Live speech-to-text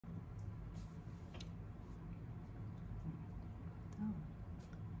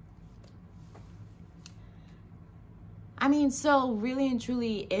I mean, so really and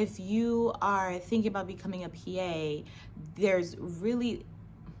truly, if you are thinking about becoming a PA,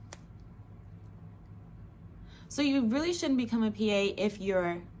 so you really shouldn't become a PA if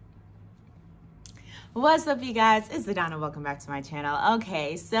you're... What's up, you guys? It's Adanna. Welcome back to my channel.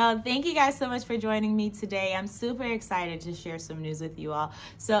 Okay, so thank you guys so much for joining me today. I'm super excited to share some news with you all.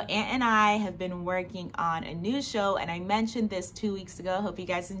 So Aunt and I have been working on a new show, and I mentioned this 2 weeks ago. Hope you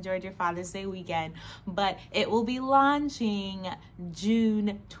guys enjoyed your Father's Day weekend, but it will be launching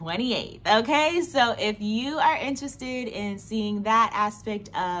June 28th. Okay, so if you are interested in seeing that aspect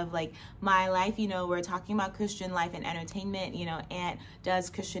of like my life, you know, we're talking about Christian life and entertainment. You know, Aunt does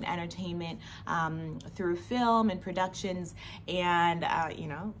Christian entertainment through film and productions, and you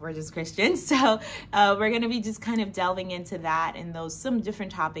know, we're just Christians, so we're going to be just kind of delving into that and some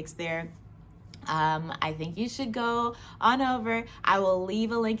different topics there. I think you should go on over. I will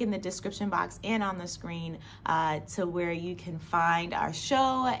leave a link in the description box and on the screen to where you can find our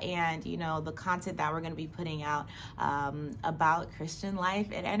show and, you know, the content that we're going to be putting out about Christian life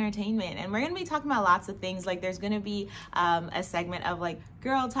and entertainment. And we're going to be talking about lots of things. Like there's going to be a segment of like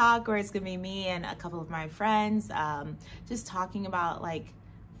girl talk, where it's going to be me and a couple of my friends just talking about like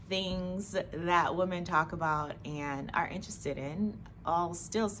things that women talk about and are interested in, all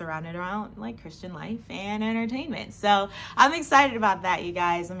still surrounded around like Christian life and entertainment. So I'm excited about that, you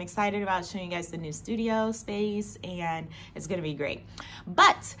guys. I'm excited about showing you guys the new studio space, and it's gonna be great.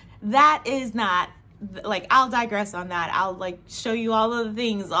 But that is not, like, I'll digress on that. I'll like show you all of the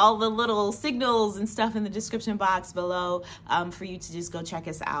things, all the little signals and stuff in the description box below for you to just go check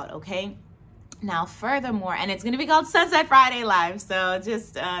us out, okay? Now, furthermore, and it's going to be called Sunset Friday Live, so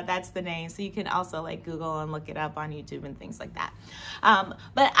just that's the name. So you can also like Google and look it up on YouTube and things like that.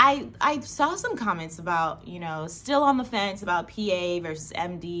 But I saw some comments about, you know, still on the fence about PA versus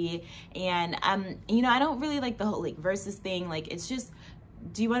MD, and you know, I don't really like the whole like versus thing. Like, it's just,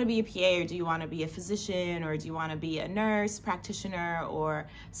 do you want to be a PA, or do you want to be a physician, or do you want to be a nurse practitioner, or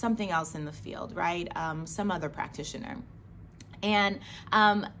something else in the field, right? Some other practitioner. And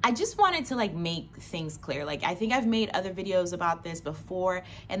I just wanted to like make things clear. Like, I think I've made other videos about this before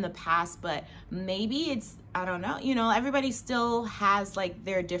in the past, but maybe it's, I don't know, you know, everybody still has like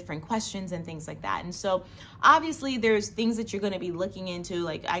their different questions and things like that. And so obviously there's things that you're going to be looking into,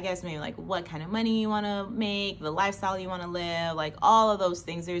 like, I guess maybe like what kind of money you want to make, the lifestyle you want to live, like all of those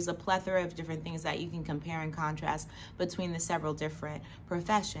things. There's a plethora of different things that you can compare and contrast between the several different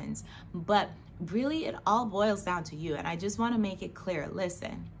professions. But really, it all boils down to you. And I just want to make it clear.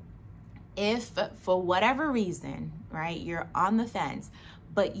 Listen, if for whatever reason, right, you're on the fence,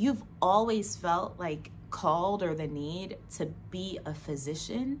 but you've always felt like called or the need to be a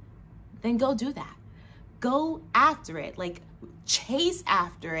physician, then go do that. Go after it. Like, chase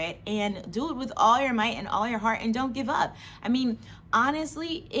after it and do it with all your might and all your heart, and don't give up. I mean,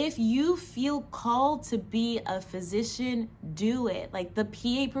 honestly, if you feel called to be a physician, do it. Like, the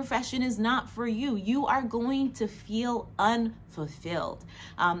PA profession is not for you. You are going to feel unfulfilled.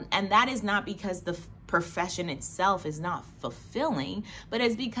 And that is not because the profession itself is not fulfilling, but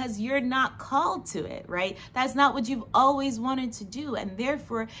it's because you're not called to it, right? That's not what you've always wanted to do. And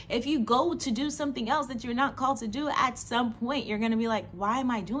therefore, if you go to do something else that you're not called to do, at some point, you're going to be like, why am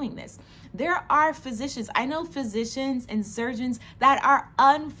I doing this? There are physicians, I know physicians and surgeons that are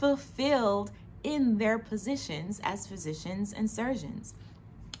unfulfilled in their positions as physicians and surgeons.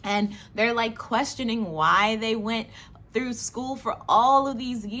 And they're like questioning why they went through school for all of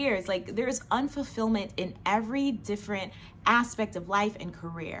these years. Like, there's unfulfillment in every different aspect of life and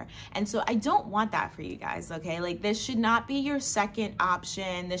career. And so I don't want that for you guys, okay? Like, this should not be your second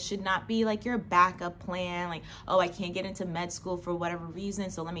option. This should not be like your backup plan. Like, oh, I can't get into med school for whatever reason,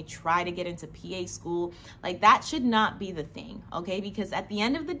 so let me try to get into PA school. Like, that should not be the thing, okay? Because at the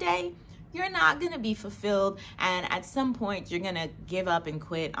end of the day, you're not going to be fulfilled, and at some point you're going to give up and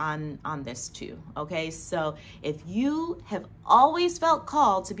quit on this too, okay? So if you have always felt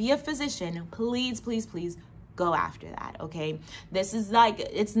called to be a physician, please, please, please go after that, okay? This is like,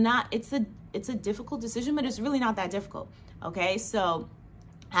 it's a difficult decision, but it's really not that difficult, okay? So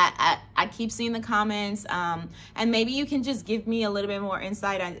I keep seeing the comments, and maybe you can just give me a little bit more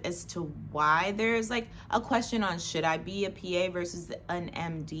insight as to why there's like a question on should I be a PA versus an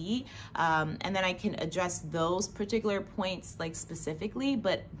MD, and then I can address those particular points like specifically.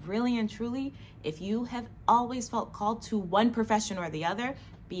 But really and truly, if you have always felt called to one profession or the other,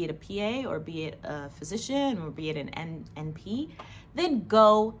 be it a PA or be it a physician or be it an NP, then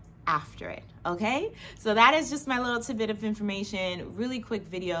go after it. Okay, so that is just my little tidbit of information, really quick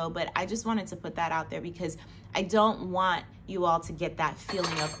video, but I just wanted to put that out there because I don't want you all to get that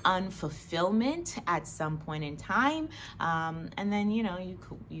feeling of unfulfillment at some point in time. And then, you know,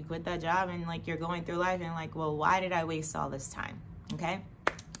 you quit that job and like you're going through life and like, well, why did I waste all this time? Okay.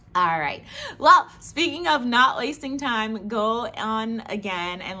 All right. Well, speaking of not wasting time, go on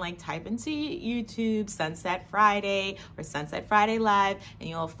again and like type into YouTube Sunset Friday or Sunset Friday Live, and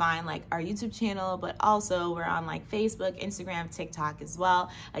you'll find like our YouTube channel, but also we're on like Facebook, Instagram, TikTok as well.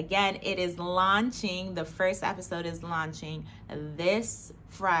 Again, it is launching. The first episode is launching this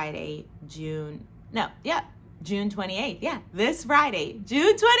Friday, June 28th. Yeah, this Friday,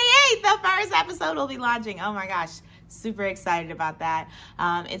 June 28th, the first episode will be launching. Oh my gosh. Super excited about that.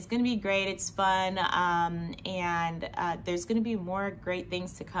 It's going to be great. It's fun. And there's going to be more great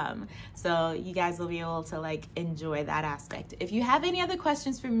things to come. So you guys will be able to like enjoy that aspect. If you have any other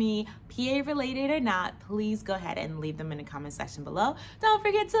questions for me, PA related or not, please go ahead and leave them in the comment section below. Don't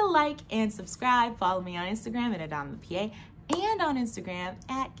forget to like and subscribe. Follow me on Instagram at AdannaThePA and on Instagram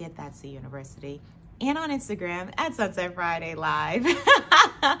at Get That C University. And on Instagram at Sunset Friday Live.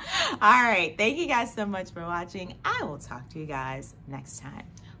 All right. Thank you guys so much for watching. I will talk to you guys next time.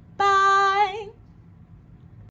 Bye.